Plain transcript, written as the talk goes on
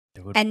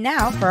And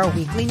now for our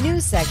weekly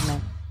news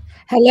segment.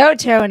 Hello,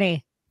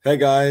 Tony. Hey,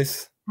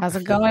 guys. How's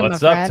it going,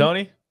 What's my up, friend?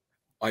 Tony?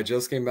 I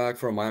just came back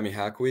from Miami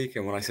Hack Week,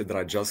 and when I said that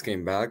I just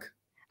came back,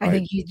 I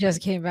think you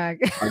just came back.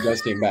 I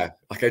just came back.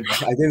 Like I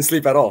didn't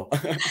sleep at all.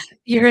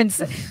 You're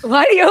insane.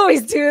 Why do you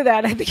always do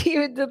that? I think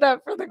you did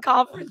that for the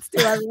conference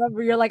too. I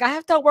remember you're like, I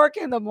have to work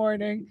in the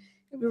morning.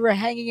 We were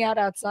hanging out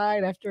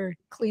outside after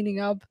cleaning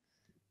up,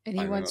 and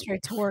he went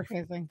straight to work,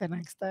 I think, the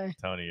next day.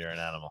 Tony, you're an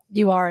animal.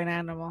 You are an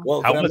animal.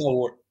 Well,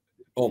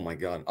 oh my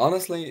God.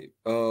 Honestly,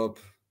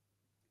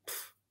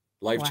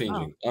 life-changing.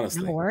 Wow.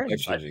 Honestly, No words.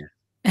 life-changing.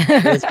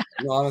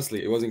 No,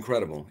 honestly, it was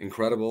incredible.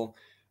 Incredible.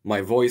 My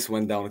voice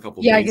went down a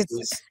couple Yeah,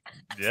 bases.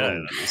 Yeah,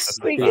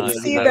 we can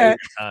see that.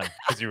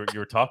 Because you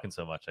were talking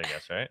so much, I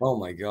guess, right? Oh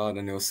my God,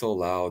 and it was so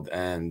loud.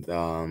 And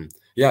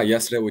yeah,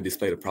 yesterday we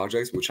displayed the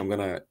projects, which I'm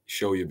gonna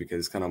show you because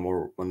it's kind of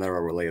more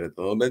Monero related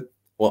a little bit.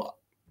 Well,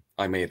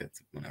 I made it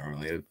Monero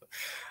related.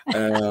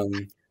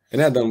 And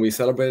yeah, then we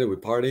celebrated, we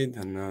partied,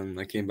 and then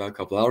I came back a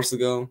couple hours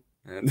ago.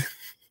 And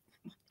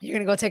you're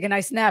gonna go take a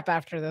nice nap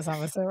after this,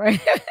 I'm assuming,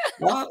 right?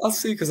 Well, I'll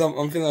see, because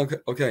I'm feeling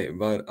okay.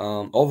 But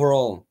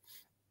overall,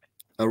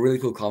 a really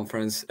cool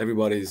conference.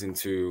 Everybody's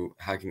into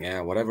hacking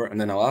AI, whatever. And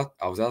then I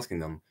was asking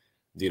them,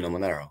 do you know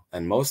Monero?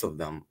 And most of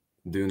them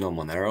do know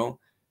Monero.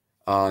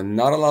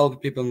 Not a lot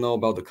of people know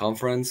about the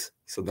conference.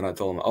 So then I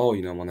told them, oh,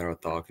 you know Monero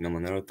Talk, you know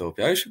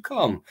Monerotopia, you should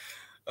come.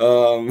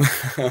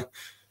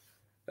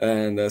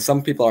 And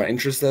some people are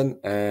interested.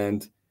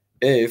 And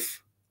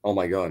oh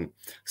my God.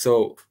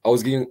 So I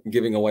was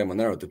giving away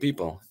Monero to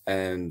people.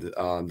 And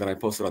then I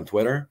posted on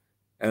Twitter.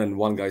 And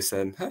one guy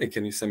said, hey,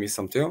 can you send me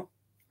some too?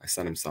 I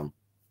sent him some.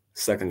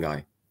 Second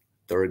guy,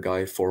 third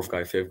guy, fourth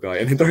guy, fifth guy.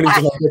 And he turned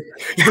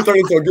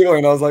into a giveaway.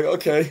 And I was like,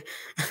 okay.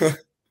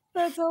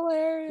 That's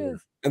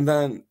hilarious. And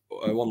then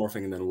one more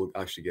thing, and then we'll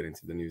actually get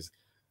into the news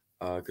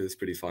because it's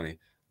pretty funny.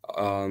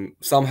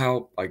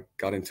 Somehow I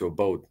got into a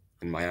boat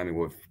in Miami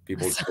with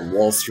people from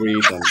Wall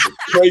Street,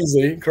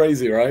 and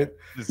crazy, right?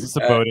 This is a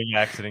boating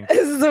accident.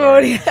 This is a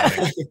boating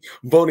accident.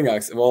 Boating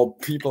accident. Well,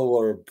 people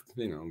were,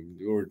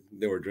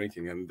 they were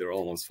drinking and they're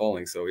almost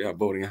falling. So yeah,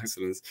 boating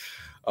accidents.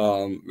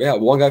 Yeah,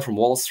 one guy from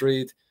Wall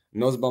Street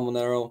knows about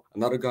Monero.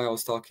 Another guy I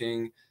was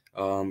talking,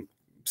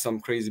 some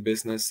crazy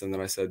business, and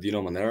then I said, do you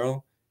know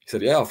Monero? He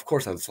said, yeah, of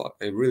course. I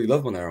really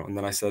love Monero. And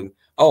then I said,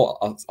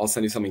 oh, I'll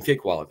send you something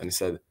Cake Wallet. And he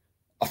said,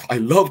 oh, I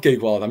love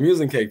Cake Wallet. I'm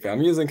using Cake Pay.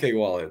 I'm using Cake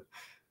Wallet.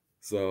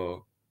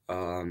 So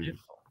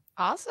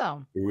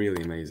awesome.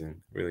 Really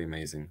amazing. Really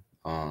amazing.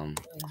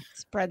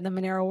 Spread the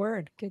Monero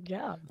word. Good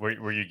job.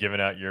 Were you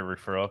giving out your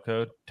referral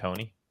code,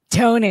 Tony?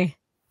 Tony.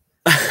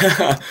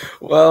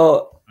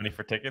 Well, Tony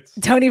for tickets.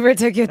 Tony for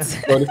tickets.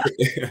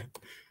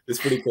 It's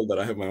pretty cool that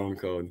I have my own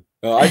code.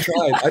 I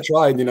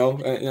tried,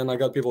 and I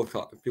got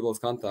people's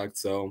contact.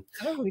 So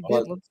we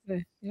did. Let's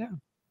see. Yeah.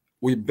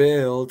 We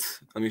built.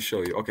 Let me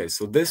show you. Okay,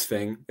 so this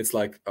thing, it's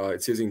like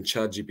it's using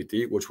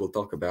ChatGPT, which we'll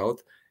talk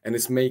about, and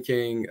it's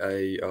making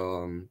a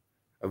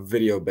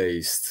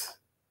video-based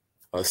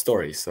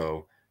story.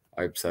 So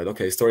I said,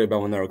 okay, story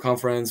about Monero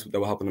conference that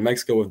will happen in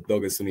Mexico with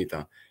Doug and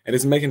Sunita, and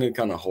it's making it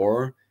kind of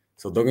horror.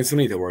 So Doug and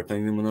Sunita were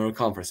attending the Monero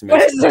conference in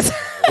Mexico. What is this?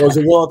 There was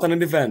a wall at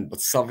an event, but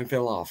something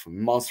fell off.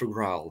 Monster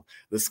growl.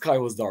 The sky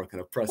was dark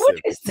and oppressive. What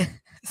is this?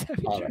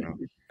 I don't know.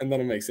 And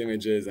then it makes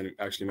images, and it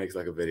actually makes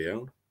like a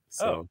video.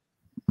 So.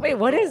 Wait,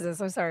 what is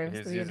this? I'm sorry.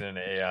 He's using an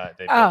AI.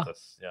 They built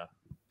this. Yeah.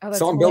 Oh,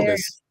 someone built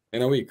this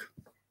in a week.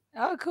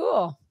 Oh,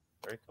 cool.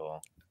 Very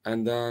cool.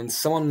 And then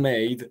someone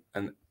made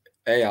an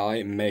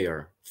AI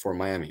mayor for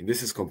Miami.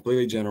 This is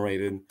completely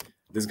generated.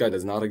 This guy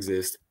does not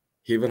exist.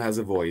 He even has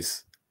a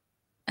voice.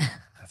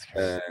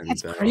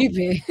 That's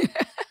creepy.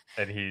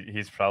 And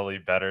he's probably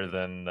better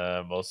than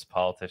most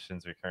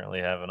politicians we currently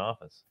have in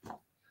office.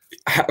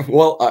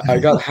 Well, I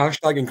got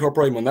hashtag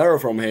incorporate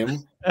Monero from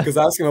him because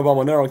I asked him about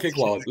Monero and Cake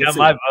Wallet. Got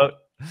my vote.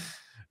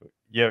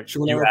 Yeah,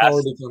 should Monero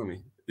power the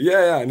economy?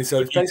 Yeah, and he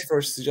said, thanks for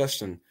your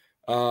suggestion.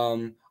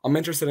 I'm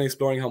interested in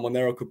exploring how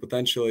Monero could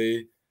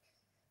potentially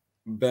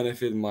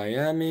benefit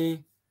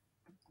Miami.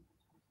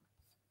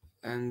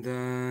 And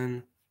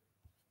then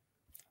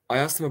I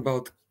asked him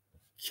about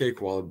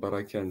Cake Wallet, but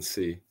I can't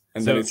see.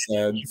 And so then it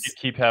said, you could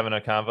keep having a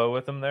convo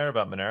with him there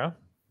about Monero.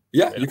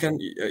 Yeah, you can.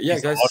 Yeah,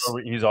 guys.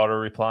 He's auto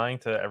replying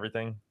to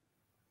everything.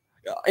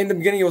 In the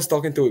beginning, he was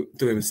talking to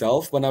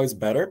himself, but now it's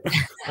better.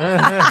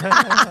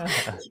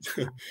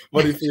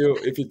 But if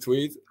you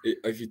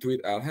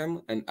tweet at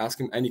him and ask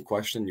him any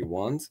question you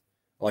want,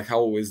 like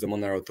how is the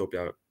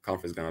Monerotopia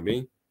conference gonna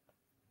be,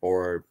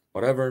 or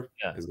whatever,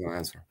 he's gonna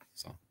answer.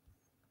 So.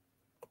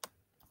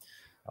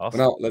 Awesome.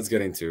 But now let's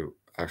get into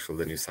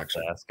the news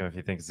section. Ask him if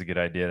he thinks it's a good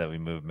idea that we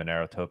move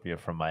Monerotopia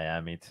from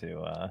Miami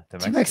to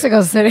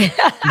Mexico City.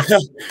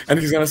 And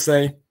he's gonna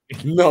say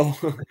no.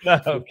 No,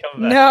 come back.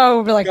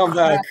 No, we're like, come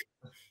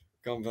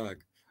back.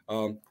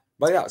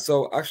 But yeah,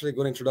 so actually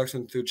good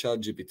introduction to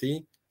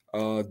ChatGPT.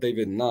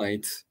 David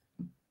Knight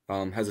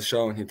has a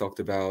show, and he talked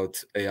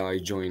about AI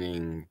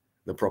joining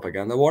the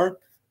propaganda war.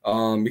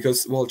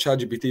 Because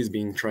ChatGPT is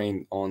being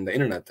trained on the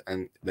internet,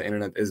 and the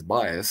internet is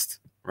biased,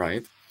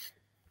 right?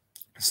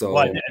 So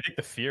Well, I think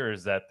the fear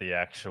is that the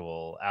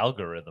actual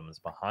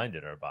algorithms behind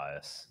it are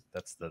biased.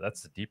 That's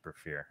the deeper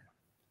fear.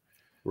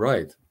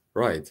 right,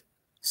 right.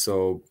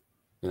 So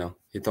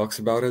he talks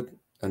about it,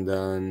 and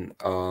then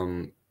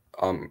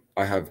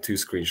I have 2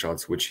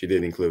 screenshots which he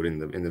did include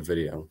in the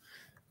video,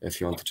 if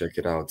you want to check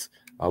it out.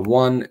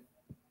 One,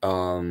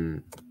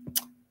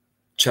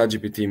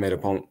 ChatGPT made a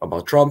poem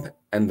about Trump,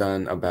 and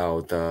then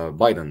about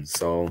Biden.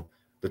 So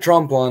the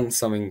Trump one,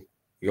 something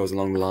goes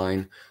along the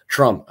line: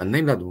 Trump, a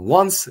name that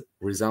once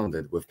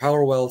resounded with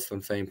power, wealth,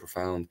 and fame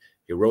profound.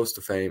 He rose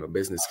to fame, a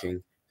business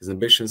king. His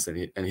ambitions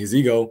and his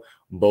ego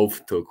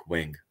both took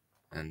wing.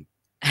 And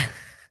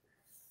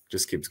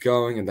just keeps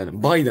going. And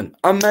then Biden,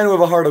 a man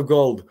with a heart of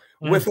gold,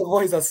 with a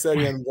voice that's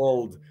steady and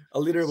bold, a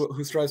leader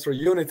who strives for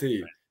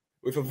unity,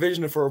 with a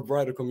vision for a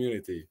brighter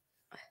community.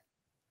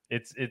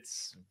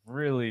 It's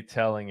really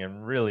telling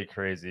and really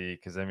crazy,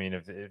 because I mean,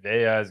 if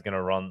AI is going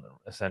to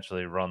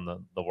essentially run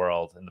the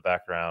world in the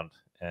background,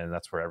 and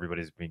that's where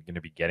everybody's going to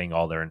be getting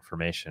all their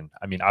information.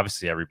 I mean,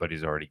 obviously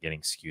everybody's already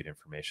getting skewed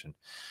information,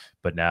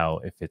 but now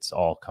if it's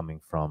all coming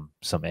from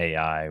some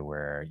AI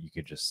where you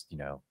could just,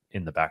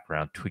 in the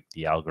background tweak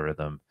the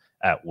algorithm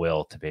at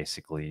will to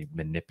basically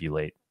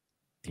manipulate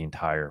the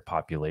entire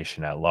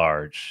population at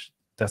large,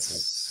 that's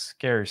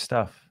scary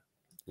stuff.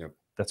 Yep.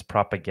 That's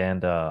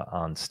propaganda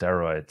on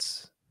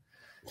steroids.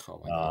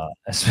 Oh my God.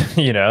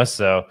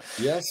 So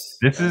yes,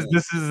 this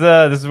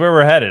is where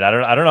we're headed. I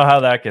don't know how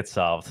that gets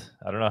solved.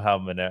 I don't know how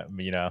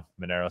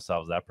Monero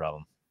solves that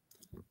problem.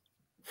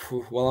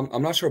 Well,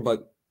 I'm not sure,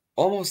 but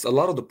almost a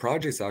lot of the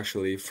projects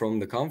actually from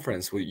the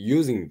conference were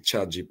using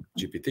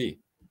ChatGPT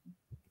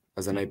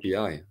as an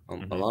API.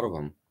 A lot of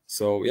them.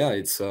 So yeah,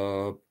 it's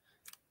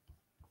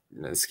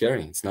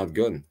scary. It's not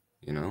good.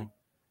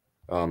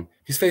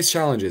 He's faced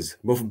challenges,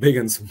 both big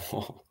and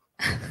small.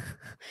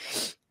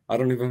 I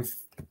don't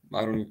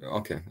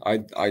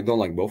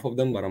like both of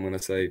them, but I'm gonna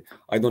say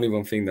I don't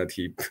even think that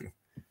he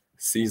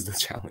sees the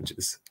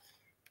challenges.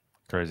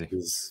 Crazy.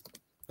 He's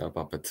a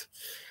puppet.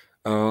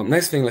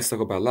 Next thing, let's talk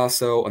about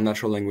Lasso, a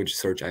natural language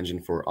search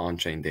engine for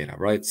on-chain data,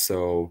 right?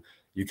 So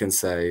you can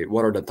say,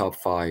 what are the top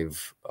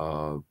 5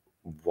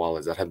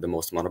 wallets that have the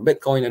most amount of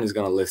Bitcoin, and it's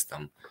gonna list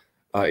them.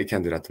 It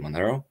can do that to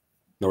Monero.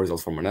 No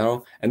results from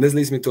Monero. And this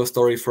leads me to a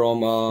story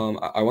from,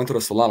 I went to the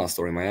Solana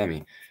store in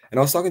Miami, and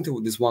I was talking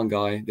to this one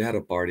guy. They had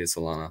a party at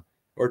Solana.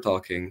 We're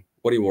talking,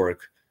 what do you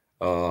work?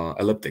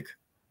 Elliptic.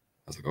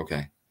 I was like,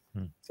 okay.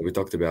 So we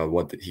talked about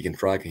what he can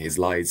track, his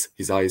lights,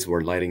 his eyes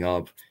were lighting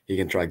up. He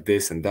can track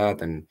this and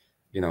that. And,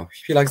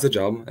 he likes the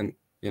job, and,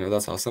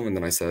 that's awesome. And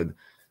then I said,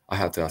 I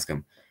had to ask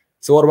him,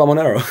 so what about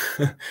Monero?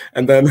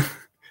 And then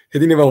he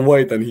didn't even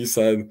wait. And he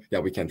said, yeah,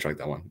 we can't track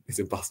that one. It's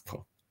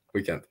impossible.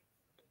 We can't.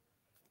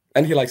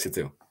 And he likes it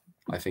too.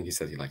 I think he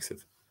said he likes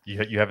it.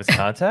 You have his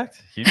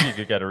contact? He'd be a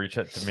good guy to reach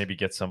out to, maybe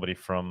get somebody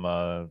from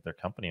their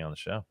company on the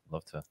show.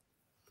 Love to.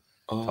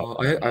 I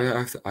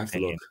have to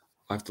look.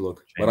 I have to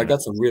look. But I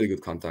got some really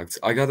good contacts.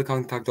 I got the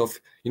contact of,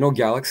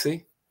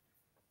 Galaxy.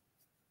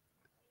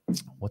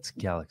 What's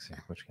Galaxy?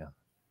 Which Galaxy?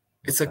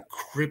 It's a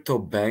crypto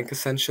bank,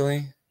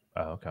 essentially.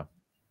 Oh, okay.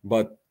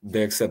 But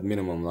they accept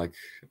minimum like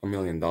 $1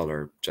 million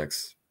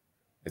checks.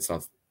 It's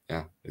not,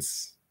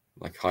 it's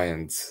like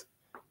high-end.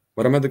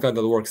 But I met the guy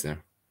that works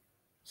there.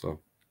 So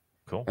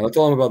cool. And I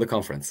told him about the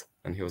conference,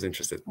 and he was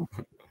interested.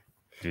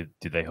 Do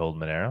they hold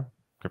Monero,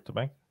 crypto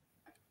bank?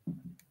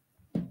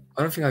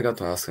 I don't think I got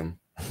to ask him.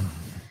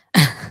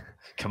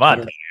 Come on,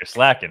 you're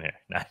slacking here.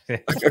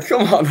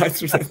 Come on, I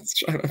try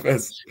my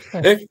best.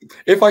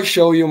 If I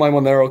show you my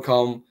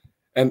Monero.com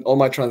and all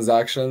my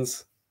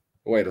transactions,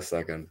 wait a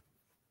second.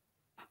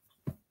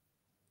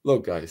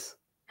 Look, guys.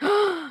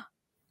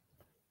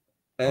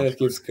 And it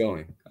keeps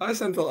going. I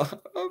sent a lot.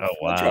 Oh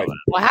wow!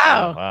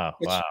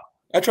 Wow!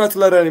 I tried to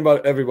let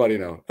everybody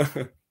know.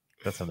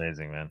 That's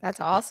amazing, man. That's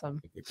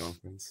awesome. The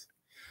conference.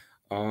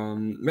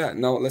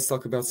 Now let's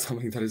talk about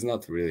something that is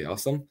not really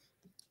awesome,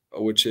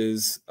 which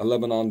is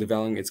Lebanon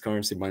devaluing its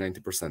currency by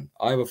 90%.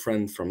 I have a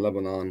friend from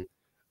Lebanon,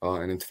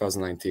 and in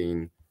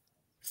 2019,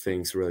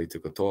 things really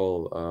took a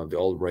toll. The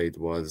old rate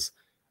was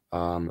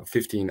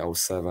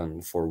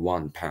 1507 for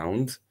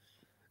 £1,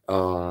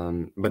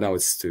 but now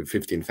it's to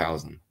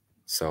 15,000.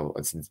 So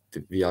it's the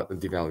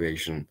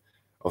devaluation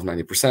of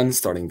 90%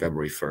 starting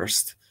February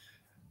 1st,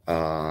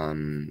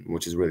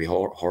 which is really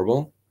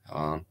horrible.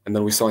 And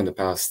then we saw in the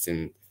past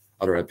in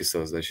other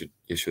episodes that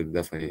you should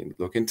definitely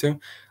look into,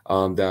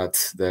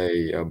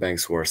 that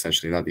banks were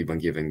essentially not even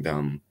giving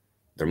them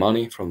their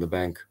money from the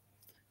bank.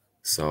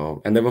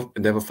 So, and they have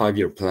a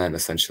 5-year plan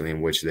essentially in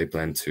which they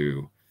plan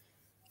to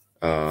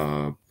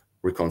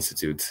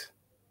reconstitute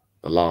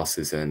the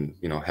losses and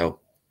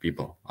help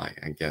people.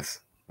 I guess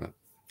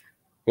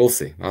we'll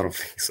see. I don't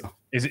think so.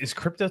 Is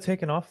crypto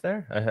taken off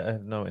there? I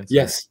have no insight.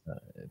 Yes.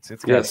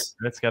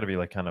 It's got to be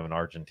like kind of an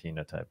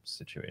Argentina type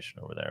situation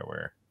over there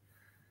where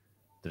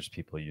there's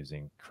people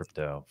using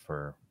crypto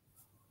for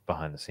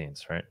behind the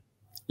scenes, right?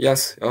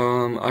 Yes.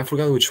 I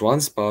forgot which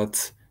ones,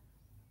 but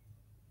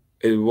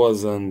it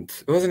wasn't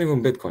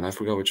even Bitcoin. I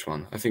forgot which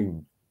one. I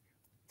think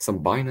some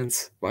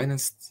Binance.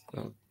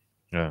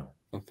 Yeah.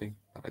 Something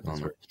I don't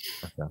know.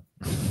 Okay.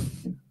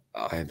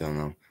 I don't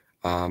know.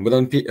 But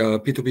on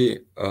P2P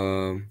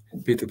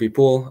P2P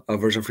pool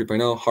version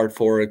 3.0 hard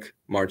fork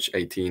March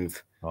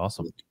 18th.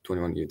 Awesome.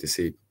 21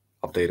 UTC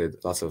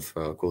updated. Lots of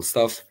cool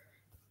stuff.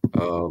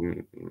 Small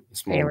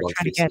Yeah, we're bug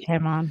trying to fixes. get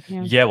him on.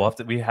 Yeah, Yeah, we'll have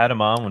to. We had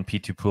him on when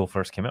P2 Pool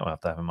first came out. We'll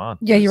have to have him on.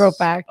 Yeah, he wrote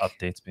There's back.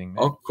 updates being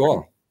made. Oh,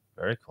 cool.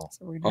 Very cool.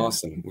 so we're gonna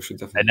Awesome. We should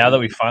definitely. And now that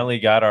we finally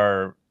got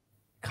our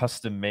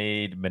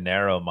custom-made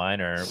Monero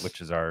miner,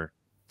 which is our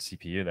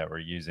CPU that we're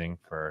using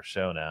for our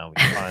show now,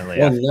 we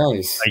finally Oh, after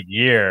nice. a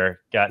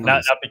year got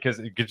Nice. not because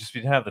it could just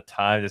we didn't have the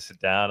time to sit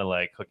down and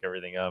like hook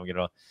everything up. You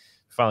know,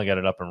 finally got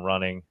it up and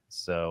running.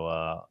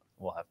 So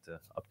we'll have to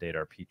update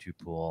our P2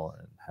 pool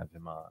and have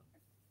him on.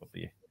 We'll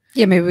be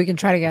Yeah, maybe we can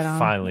try to get on.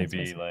 finally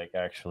That's be like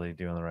actually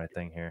doing the right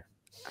thing here.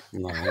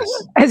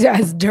 Nice.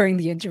 as during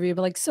the interview,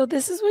 but like, so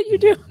this is what you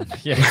do.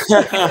 Yeah.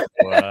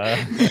 Hold on.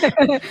 one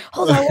second.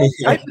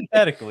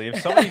 Hypothetically,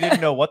 if somebody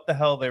didn't know what the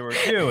hell they were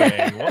doing,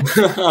 what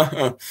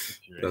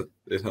That,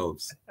 it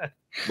helps.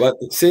 But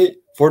see,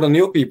 for the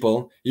new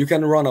people, you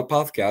can run a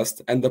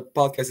podcast, and the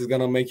podcast is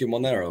gonna make you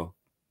Monero,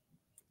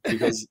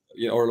 because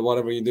or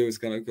whatever you do is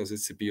gonna, because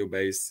it's CPU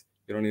based.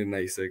 You don't need an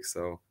ASIC,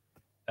 so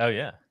oh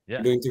yeah,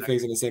 you're doing two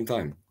things at the same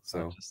time. It's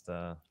not So just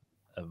a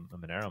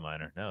Monero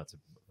miner. No, it's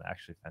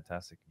actually a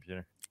fantastic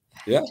computer.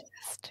 yeah.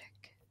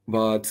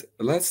 But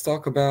let's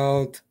talk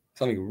about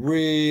something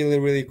really,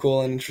 really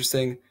cool and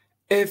interesting.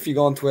 If you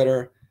go on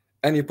Twitter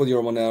and you put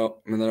your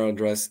Monero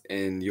address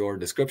in your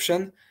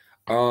description,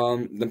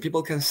 then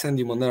people can send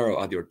you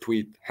Monero at your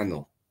tweet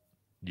handle.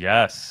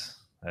 Yes,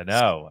 I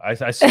know. I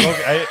spoke.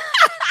 I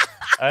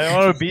don't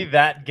want to be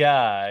that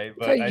guy,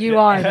 but you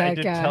are I that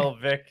did guy. tell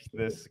Vic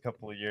this a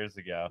couple of years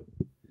ago.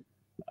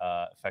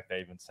 In fact, I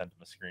even sent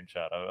him a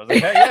screenshot. I was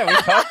like, hey, yeah, we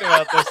talked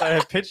about this. I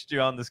had pitched you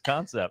on this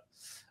concept.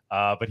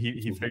 But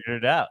he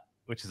figured it out,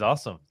 which is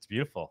awesome. It's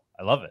beautiful.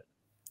 I love it.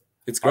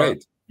 It's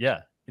great.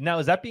 Yeah. Now,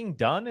 is that being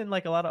done in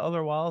like a lot of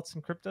other wallets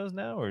and cryptos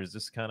now, or is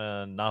this kind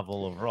of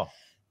novel overall?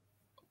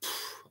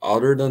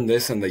 Other than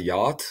this and the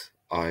yacht,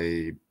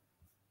 I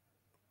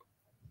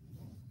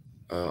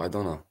don't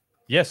know.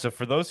 Yeah. So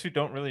for those who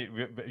don't really,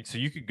 so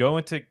you could go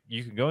into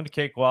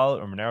Cake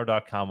Wallet or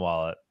Monero.com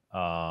wallet,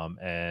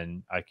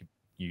 and I could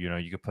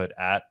you could put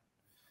at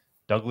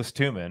Douglas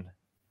Tuman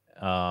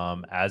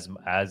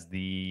as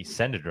the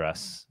send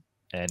address,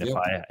 and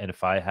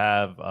if I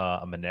have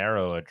a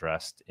Monero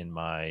addressed in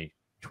my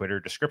Twitter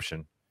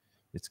description,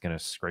 it's going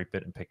to scrape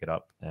it and pick it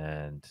up,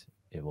 and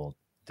it will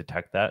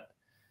detect that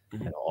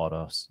and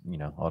auto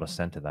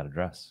send to that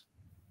address.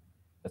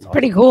 That's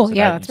pretty awesome. cool. So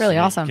Yeah, now that's really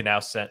awesome. You can now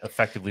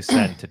effectively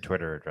send to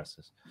Twitter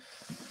addresses.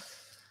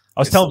 I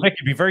was telling Vic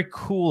it'd be very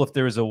cool if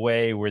there was a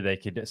way where they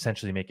could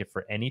essentially make it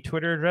for any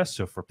Twitter address.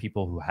 So for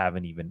people who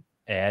haven't even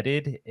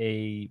added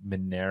a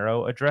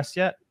Monero address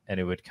yet,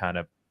 and it would kind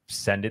of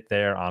send it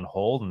there on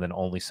hold, and then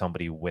only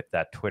somebody with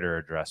that Twitter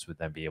address would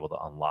then be able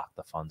to unlock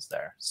the funds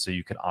there. So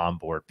you could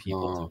onboard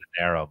people to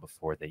Monero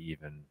before they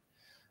even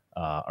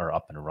are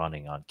up and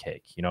running on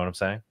Cake. You know what I'm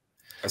saying?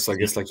 So I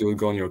guess like you would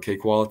go on your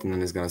Cake wallet, and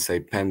then it's gonna say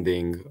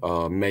pending.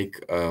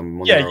 Make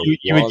Monero. Yeah,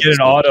 you would get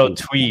an auto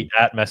tweet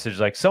at message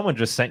like someone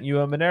just sent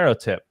you a Monero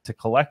tip to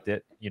collect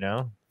it.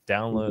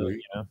 Download.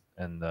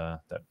 And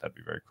that'd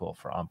be very cool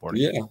for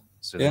onboarding. Yeah.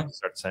 So we can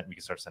start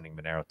sending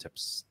Monero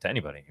tips to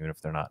anybody, even if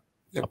they're not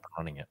up and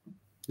running it.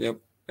 Yep.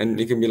 And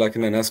it can be like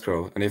in an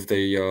escrow, and if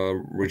they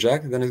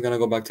reject, then it's gonna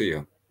go back to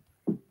you.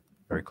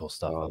 Very cool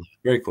stuff.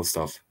 Very cool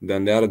stuff.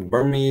 Then they added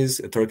Burmese,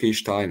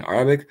 Turkish, Thai, and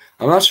Arabic.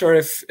 I'm not sure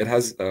if it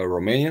has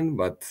Romanian,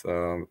 but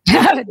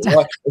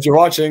if you're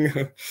watching,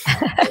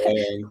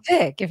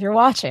 Vic, if you're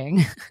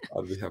watching,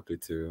 I'll be happy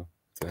to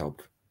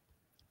help.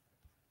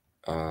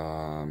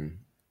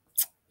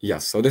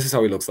 Yes, so this is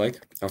how it looks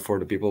like for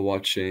the people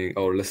watching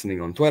or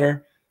listening on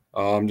Twitter.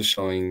 I'm just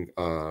showing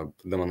the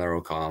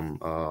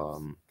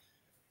Monero.com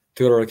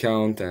Twitter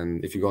account,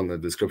 and if you go in the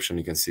description,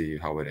 you can see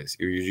how it is.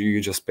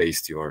 You just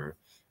paste your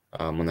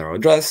Monero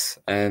address,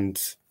 and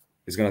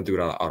it's gonna do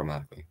that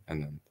automatically.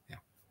 And then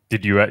do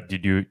you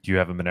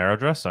have a Monero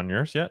address on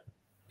yours yet?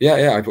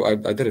 Yeah,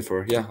 I did it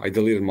for I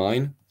deleted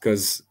mine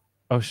because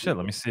oh shit,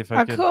 let me see if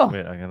I can. Cool.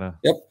 Wait, I gotta.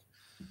 Yep.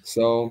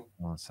 So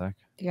 1 sec.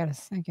 You gotta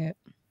sync it.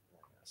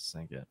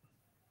 Sync it.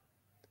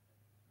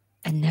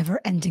 A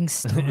never-ending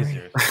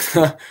story.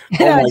 Oh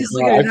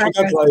my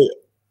God,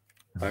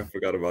 I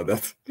forgot about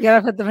that. You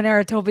gotta put the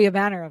Monerotopia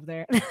banner up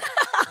there.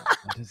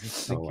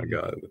 Oh my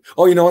God.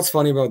 Oh, you know what's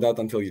funny about that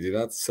until you do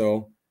that?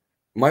 So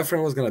my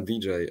friend was gonna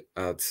DJ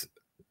at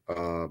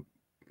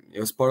it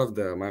was part of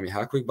the Miami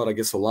Hack Week, but I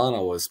guess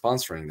Solana was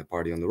sponsoring the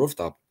party on the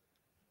rooftop.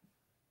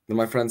 Then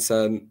my friend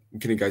said,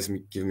 can you guys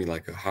give me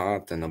like a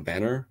hat and a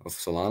banner of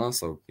Solana?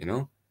 So,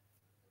 And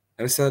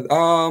I said,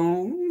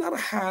 not a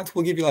hat,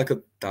 we'll give you like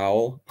a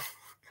towel.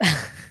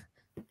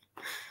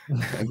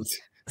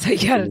 So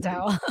you got a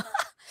towel.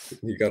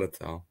 You got a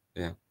towel,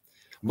 yeah.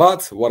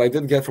 But what I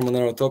did get from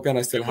Monerotopia, and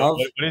I still have.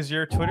 What is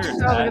your Twitter?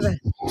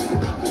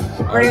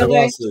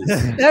 Really?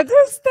 That's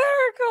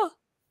hysterical.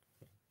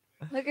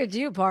 Look at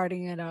you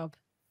partying it up.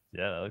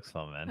 Yeah, that looks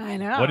fun, man. I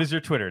know. What is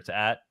your Twitter? It's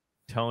at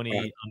Tony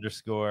 _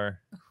 HUSZAR.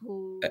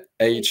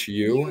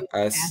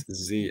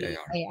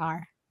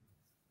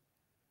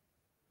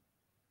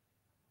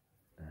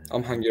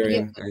 I'm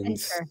Hungarian, and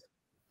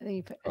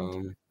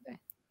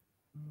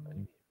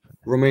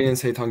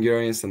Romanians hate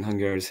Hungarians, and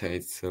Hungarians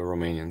hate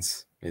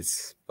Romanians.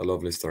 It's a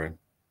lovely story.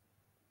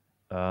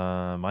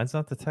 Mine's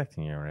not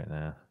detecting it right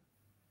now.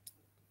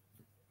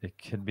 It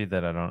could be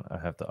that I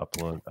have to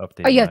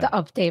update. Oh, you have to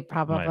update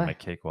probably my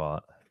Cake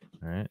wallet.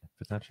 All right,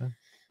 potential.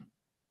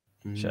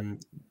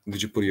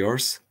 Did you put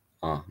yours?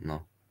 Oh,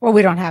 no. Well,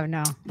 we don't have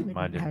no.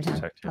 Mine didn't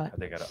detect it. I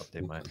think I got to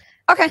update mine.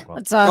 Okay,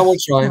 let's. I will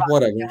try.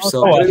 Whatever.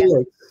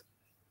 So,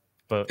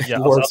 but yeah,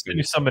 I'll send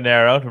you some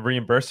Monero to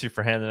reimburse you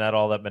for handing out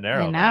all that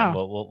Monero. I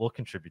know. We'll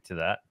contribute to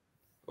that.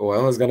 Well,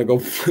 I was gonna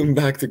go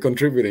back to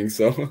contributing,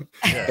 so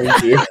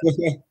thank you.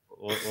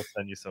 We'll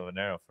send you some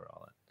Monero for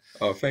all that.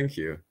 Oh, thank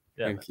you.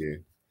 Yeah, thank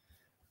you.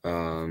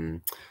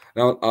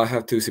 Now I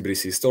have 2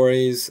 CBDC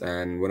stories,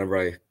 and whenever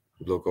I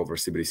look over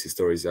CBDC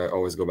stories, I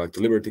always go back to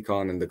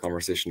LibertyCon and the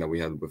conversation that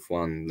we had with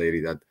one lady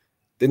that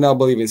did not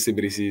believe in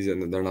CBDCs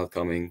and they're not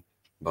coming.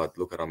 But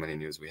look at how many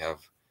news we have.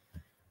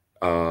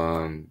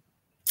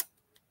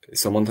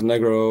 So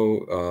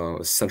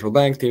Montenegro central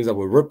bank teams up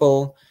with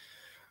Ripple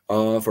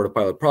for the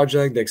pilot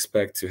project. They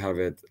expect to have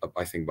it up,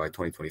 I think, by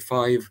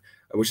 2025.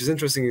 Which is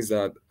interesting is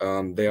that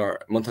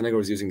Montenegro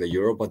is using the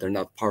euro, but they're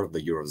not part of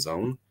the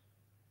eurozone,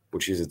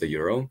 which uses the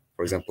euro.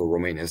 For example,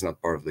 Romania is not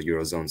part of the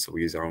eurozone, so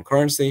we use our own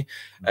currency,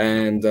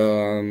 and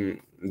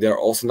they're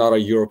also not a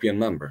European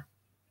member,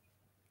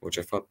 which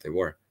I thought they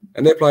were.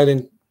 And they applied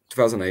in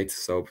 2008,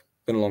 so it's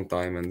been a long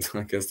time, and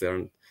I guess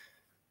they're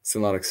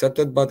still not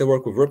accepted. But they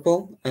work with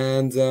Ripple,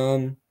 and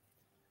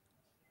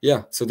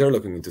yeah, so they're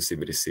looking into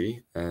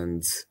CBDC,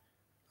 and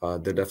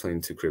they're definitely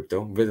into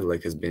crypto.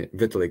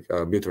 Vitalik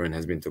Buterin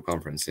has been to a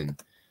conference in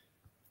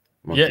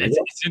Montenegro.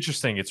 Yeah, it's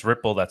interesting. It's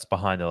Ripple that's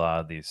behind a lot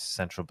of these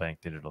central bank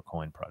digital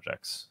coin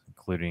projects,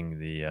 including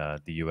the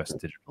U.S.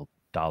 digital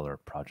dollar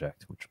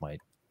project, which might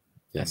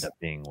end up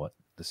being where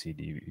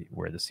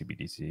the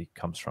CBDC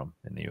comes from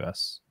in the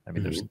U.S. I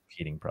mean, there's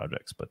competing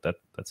projects, but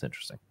that's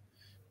interesting.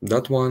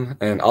 That one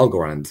and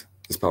Algorand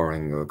is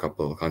powering a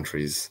couple of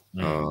countries.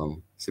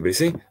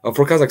 CBDC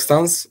for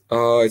Kazakhstan's,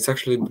 it's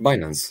actually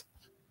Binance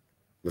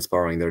that's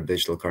powering their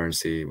digital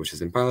currency, which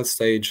is in pilot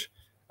stage.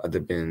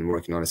 They've been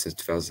working on it since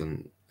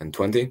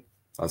 2020.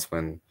 That's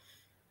when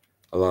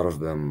a lot of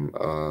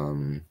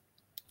them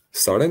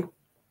started.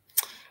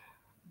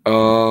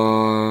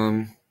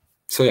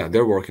 So yeah,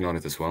 they're working on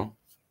it as well.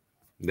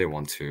 They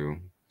want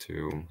to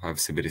have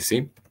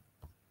CBDC.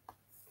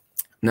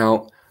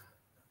 Now,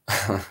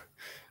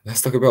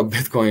 let's talk about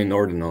Bitcoin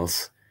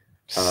Ordinals.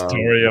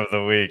 Story of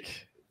the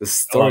week. The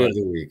story of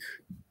the week.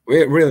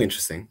 Really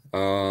interesting.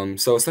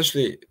 So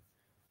essentially,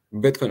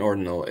 Bitcoin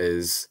Ordinal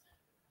is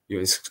you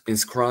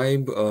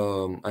inscribe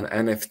an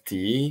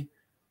NFT,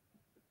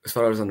 as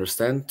far as I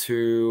understand,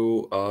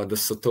 to the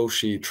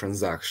Satoshi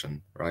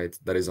transaction, right?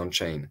 That is on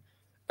chain,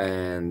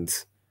 and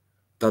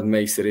that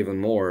makes it even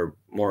more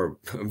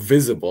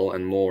visible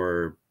and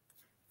more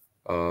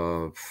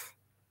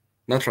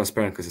not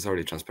transparent, because it's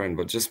already transparent,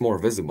 but just more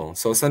visible.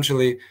 So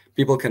essentially,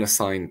 people can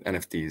assign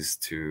NFTs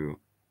to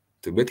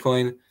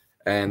Bitcoin,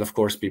 and of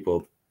course,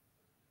 people.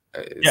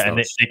 And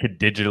they could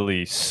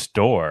digitally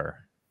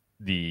store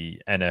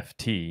the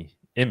NFT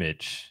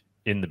image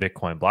in the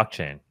Bitcoin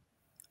blockchain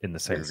in the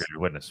segregated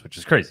witness, which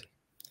is crazy.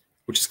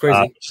 Which is crazy.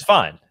 Which is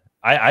fine.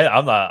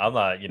 I'm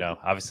not. You know,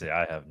 obviously,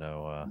 I have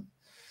no.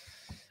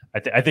 I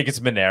think it's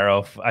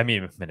Monero. I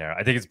mean, Monero.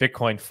 I think it's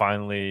Bitcoin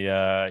finally.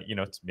 You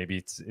know,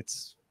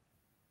 it's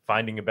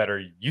finding a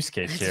better use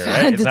case here,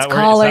 right? It's not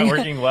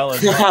working well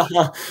as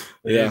well.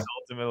 It is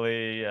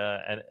ultimately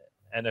an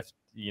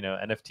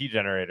NFT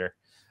generator.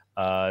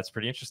 It's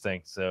pretty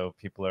interesting. So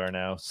people are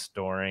now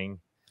storing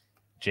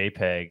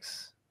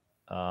JPEGs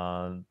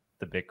on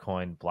the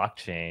Bitcoin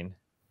blockchain,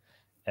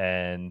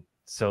 and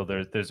so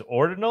there's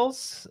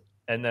ordinals,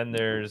 and then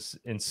there's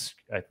it's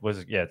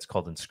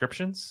called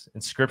inscriptions.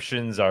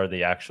 Inscriptions are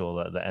the actual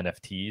the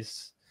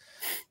NFTs,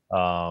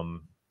 and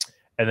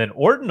then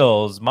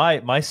ordinals.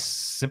 My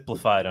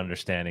simplified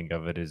understanding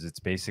of it is it's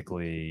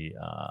basically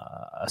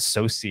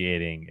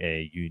associating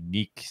a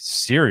unique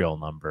serial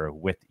number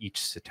with each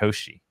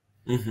Satoshi.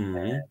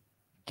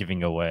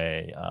 Giving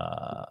away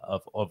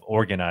of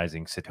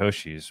organizing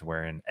Satoshis,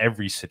 wherein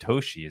every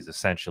Satoshi is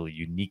essentially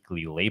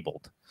uniquely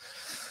labeled.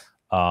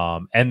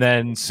 And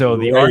then so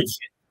the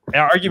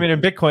argument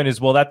in Bitcoin is,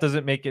 well, that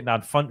doesn't make it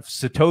not fun.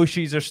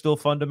 Satoshis are still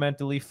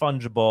fundamentally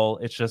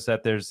fungible. It's just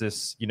that there's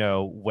this,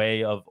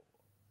 way of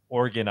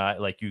organize,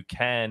 like you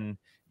can,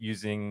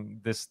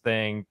 using this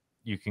thing,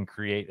 you can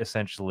create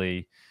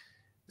essentially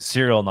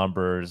serial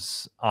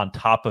numbers on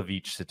top of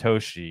each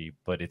Satoshi,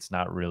 but it's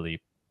not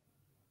really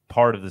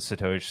part of the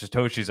Satoshi.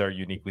 Satoshis are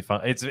uniquely fun.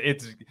 It's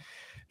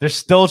they're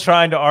still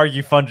trying to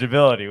argue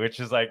fungibility, which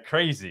is like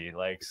crazy.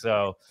 Like,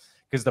 so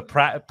because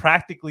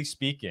practically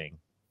speaking,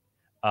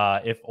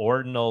 if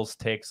ordinals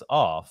takes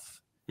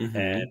off, and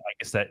I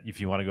guess that if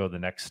you want to go to the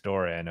next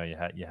story, I know you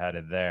had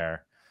it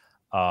there.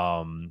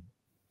 The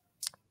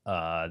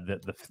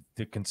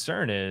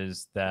concern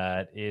is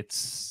that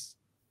it's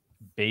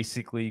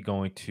basically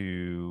going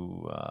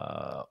to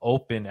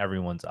open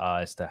everyone's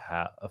eyes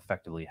to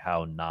effectively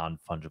how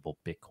non-fungible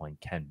Bitcoin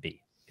can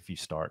be if you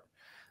start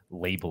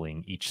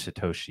labeling each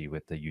Satoshi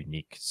with a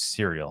unique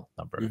serial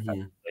number.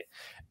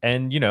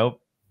 And,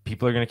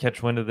 people are going to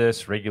catch wind of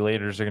this.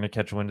 Regulators are going to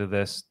catch wind of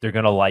this. They're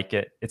going to like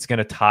it. It's going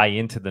to tie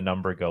into the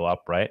number go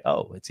up, right?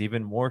 Oh, it's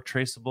even more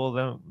traceable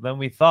than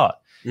we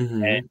thought.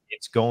 And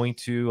it's going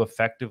to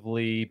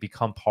effectively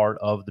become part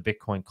of the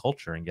Bitcoin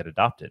culture and get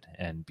adopted.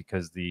 And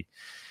because the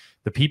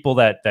people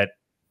that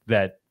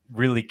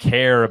really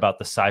care about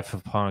the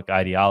cypherpunk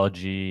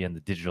ideology and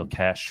the digital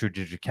cash, true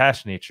digital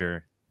cash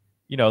nature,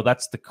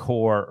 that's the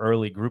core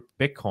early group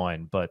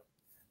Bitcoin. But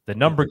the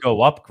number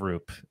go up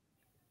group,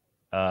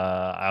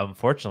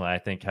 unfortunately, I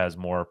think has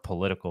more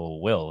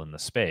political will in the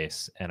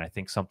space. And I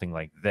think something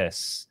like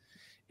this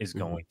is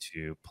going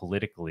to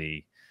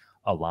politically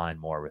align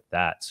more with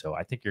that. So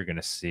I think you're going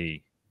to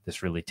see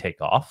this really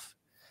take off.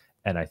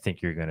 And I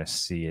think you're going to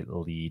see it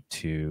lead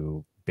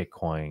to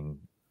Bitcoin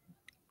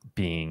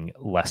being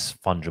less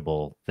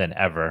fungible than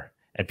ever,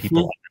 and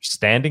people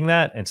understanding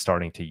that and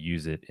starting to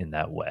use it in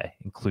that way,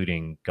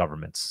 including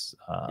governments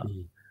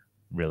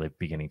really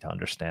beginning to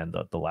understand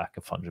the lack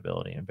of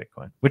fungibility in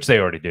Bitcoin, which they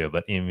already do,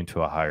 but even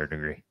to a higher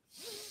degree.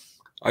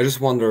 I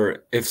just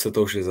wonder if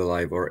Satoshi is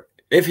alive, or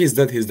if he's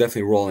dead, he's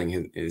definitely rolling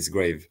in his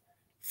grave.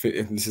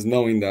 This is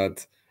knowing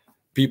that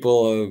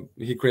people,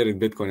 he created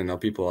Bitcoin and now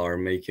people are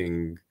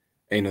making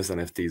anus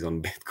NFTs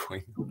on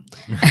Bitcoin,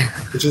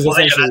 which is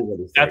essentially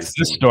that's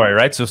the story,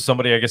 right? So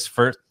somebody, I guess,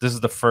 this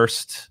is the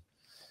first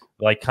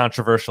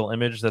controversial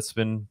image that's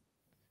been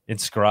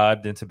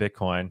inscribed into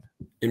Bitcoin.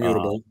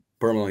 Immutable,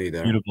 permanently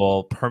there.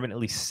 Immutable,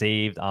 permanently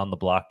saved on the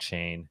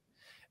blockchain.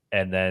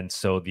 And then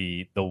so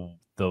the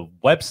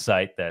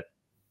website that's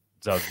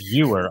a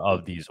viewer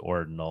of these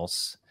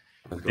ordinals,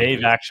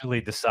 they've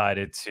actually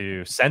decided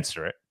to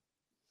censor it,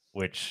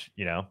 which,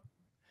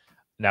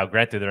 now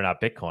granted they're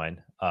not Bitcoin,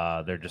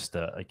 they're just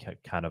a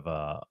kind of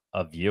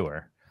a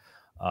viewer.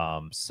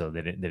 So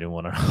they didn't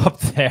want to up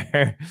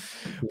there,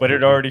 but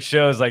it already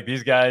shows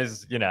these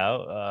guys,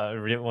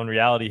 when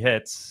reality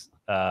hits,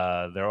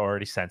 they're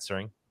already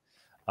censoring.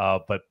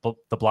 But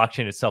the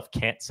blockchain itself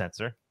can't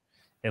censor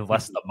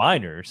unless the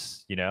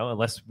miners,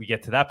 unless we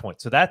get to that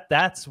point. So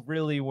that's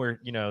really where,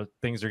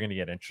 things are going to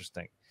get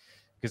interesting,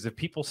 because if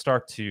people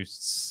start to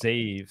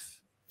save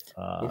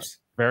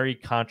very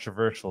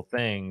controversial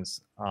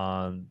things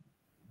on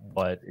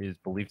what is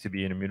believed to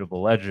be an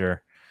immutable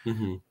ledger,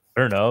 I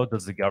don't know,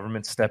 does the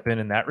government step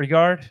in that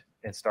regard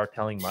and start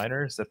telling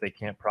miners that they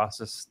can't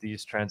process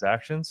these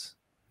transactions?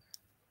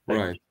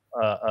 Right.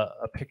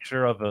 A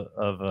picture of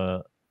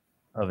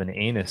an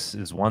anus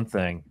is one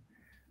thing,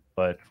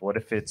 but what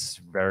if it's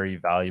very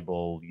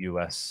valuable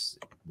U.S.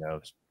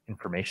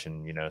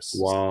 information?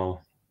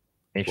 Wow.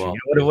 Nation.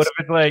 What if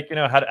it's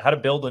how to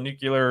build a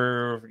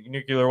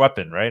nuclear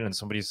weapon, right? And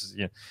somebody's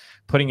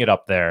putting it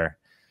up there.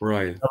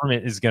 Right. The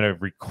government is going to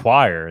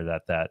require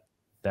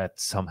that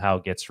somehow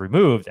gets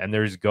removed, and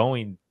there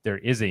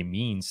is a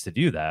means to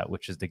do that,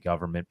 which is the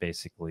government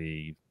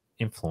basically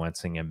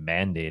influencing and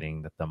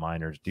mandating that the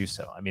miners do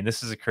so. I mean,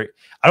 this is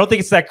I don't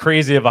think it's that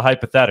crazy of a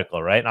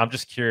hypothetical, right? And I'm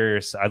just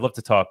curious. I'd love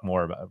to talk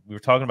more about. We were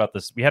talking about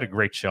this. We had a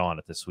great show on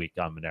it this week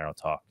on Monero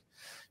Talk.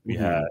 We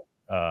had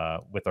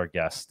with our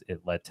guest.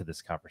 It led to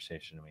this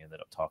conversation, and we ended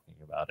up talking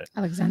about it.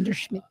 Alexander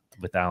Schmidt.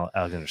 With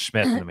Alexander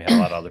Schmidt, and then we had a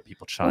lot of other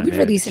people chime in.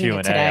 Releasing Q&A.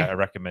 it today I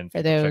recommend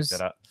for those. Check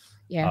that out.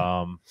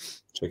 Yeah.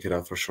 Check it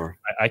out for sure.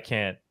 I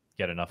can't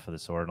get enough of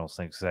this Ordinals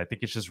thing, because I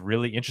think it's just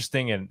really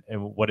interesting, and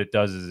what it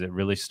does is it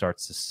really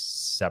starts to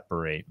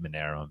separate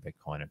Monero and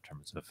Bitcoin in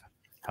terms of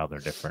how they're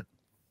different.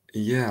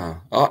 Yeah,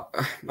 I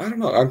don't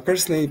know.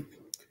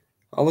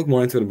 I'll look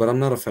more into it, but I'm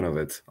not a fan of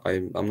it.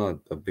 I'm not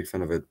a big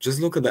fan of it. Just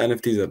look at the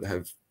NFTs that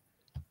have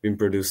been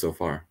produced so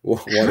far.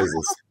 What is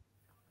this?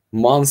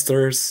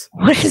 Monsters.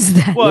 What is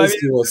that? Well,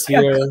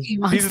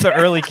 these are the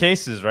early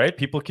cases, right?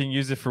 People can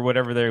use it for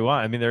whatever they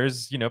want. I mean, there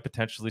is,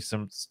 potentially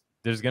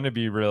there's going to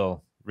be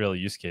real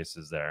use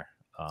cases there.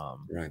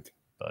 Right.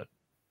 But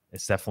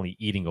it's definitely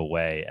eating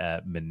away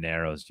at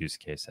Monero's use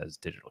case as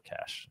digital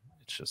cash.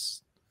 It's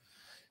just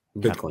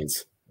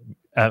Bitcoins.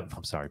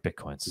 I'm sorry,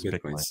 Bitcoins.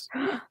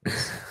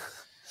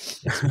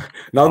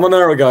 Not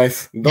Monero,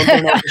 guys. Don't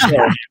turn off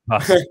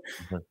the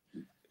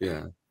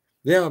show.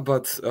 Yeah,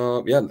 but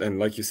and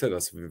like you said,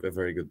 that's a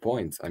very good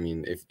point. I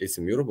mean, if it's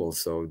immutable,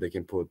 so they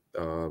can put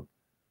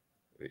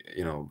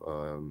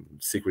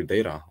secret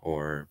data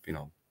or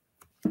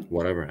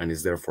whatever, and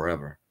it's there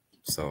forever.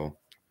 So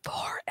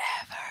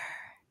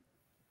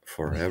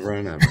forever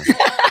and ever.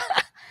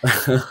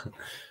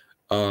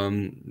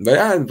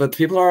 But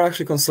people are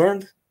actually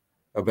concerned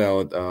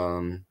about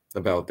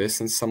this,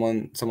 and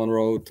someone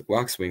wrote,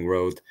 Waxwing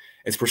wrote,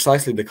 it's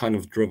precisely the kind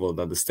of drivel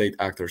that the state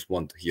actors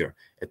want to hear.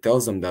 It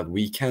tells them that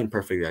we can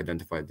perfectly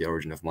identify the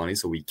origin of money,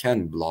 so we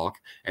can block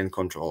and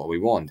control all we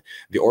want.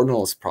 The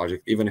Ordinals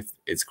project, even if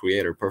its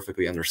creator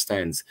perfectly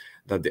understands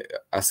that the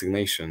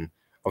assignation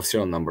of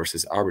serial numbers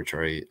is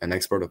arbitrary, an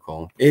X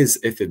protocol is,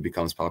 if it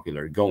becomes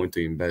popular, going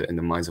to embed in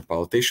the minds of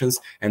politicians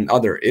and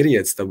other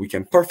idiots that we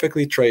can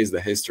perfectly trace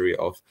the history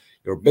of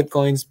your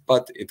Bitcoins,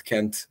 but it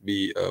can't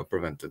be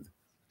prevented.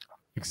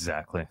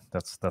 Exactly.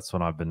 That's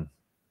what I've been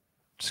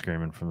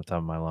screaming from the top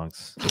of my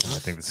lungs. I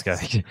think this guy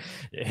hit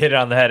it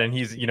on the head, and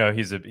he's I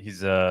think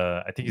he's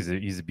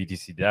a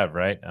BTC dev,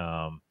 right?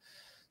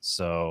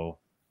 So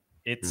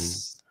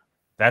it's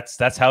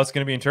that's how it's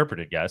going to be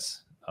interpreted,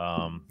 guys.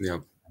 Yeah,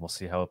 we'll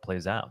see how it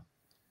plays out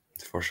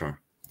for sure.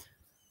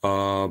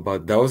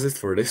 But that was it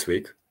for this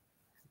week.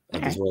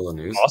 These were all the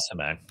news. Awesome,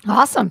 man.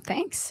 Awesome,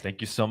 thanks.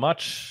 Thank you so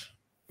much.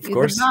 Of You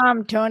course. the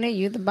bomb, Tony.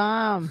 You the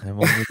bomb. And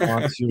we'll move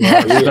on to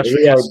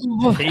We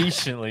are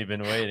patiently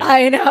been waiting.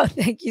 I know.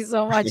 Thank you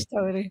so much,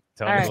 Tony.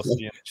 Tony, All right. we'll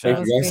see you in the chat.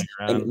 Thank you, guys.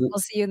 And We'll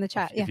see you in the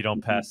chat. If you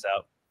don't pass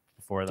out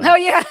before then. Oh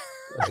yeah.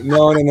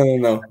 no,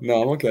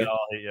 I'm okay. I'll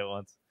hit you at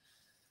once.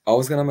 I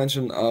was gonna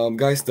mention,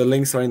 guys, the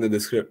links are in the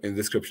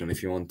description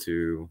if you want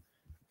to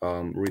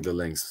read the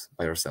links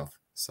by yourself.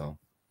 So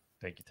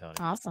thank you, Tony.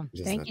 Awesome.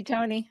 Just Thank that. you,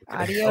 Tony. Oh,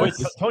 Adios.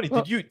 wait, Tony,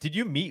 Well- did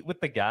you meet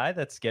with the guy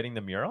that's getting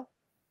the mural?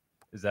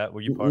 Is that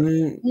what you part?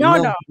 No. I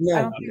no.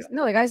 don't think so.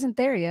 No, the guy isn't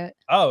there yet.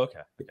 Oh,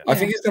 okay. I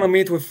think he's gonna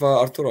meet with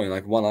Arturo in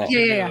like 1 hour.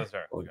 Yeah. That's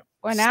right. Okay.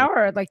 1 hour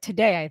or like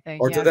today, I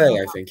think. Or Yeah. today,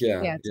 I think.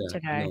 Yeah. Yeah, it's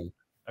today. no.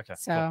 Okay.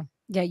 So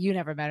yeah, you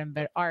never met him,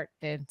 but Art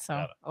did. So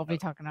Got it, I'll be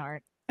talking to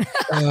Art.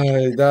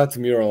 That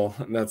mural.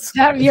 That's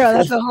That's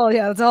a whole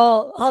that's a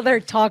whole other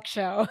talk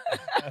show.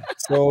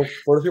 so.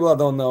 For the people that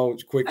don't know,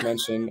 quick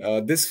mention.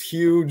 This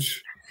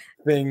huge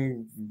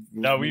thing.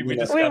 No, we you know,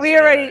 discussed we it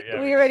already already,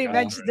 yeah, we already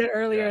discussed mentioned it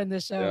earlier Yeah. in the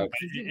show.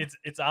 Yeah.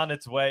 It's on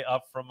its way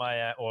up from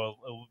Miami, or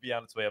it will be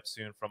on its way up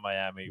soon from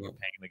Miami. Yeah. We're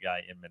paying the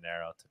guy in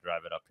Monero to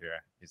drive it up here.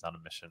 He's on a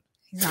mission.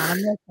 He's on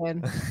a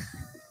mission.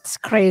 It's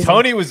crazy.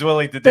 Tony was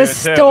willing to do The it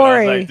too. But I was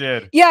story. like,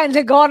 dude, Yeah, and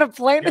to go on a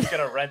plane. he's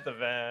gonna rent the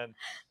van.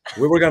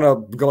 We were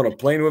gonna go on a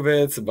plane with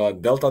it,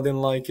 but Delta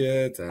didn't like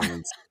it,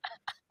 and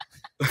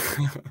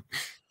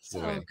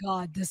so, Oh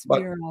God, this But-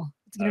 mural.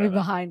 It's gonna be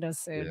behind us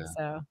soon. Yeah.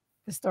 So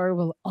the story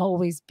will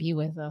always be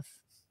with us.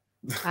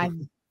 I'm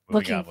Moving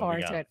looking on, moving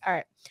forward on. to it. All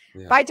right.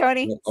 yeah. Bye,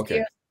 Tony. Yeah, See okay.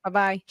 you.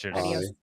 Bye-bye. Cheers. Adios. Bye.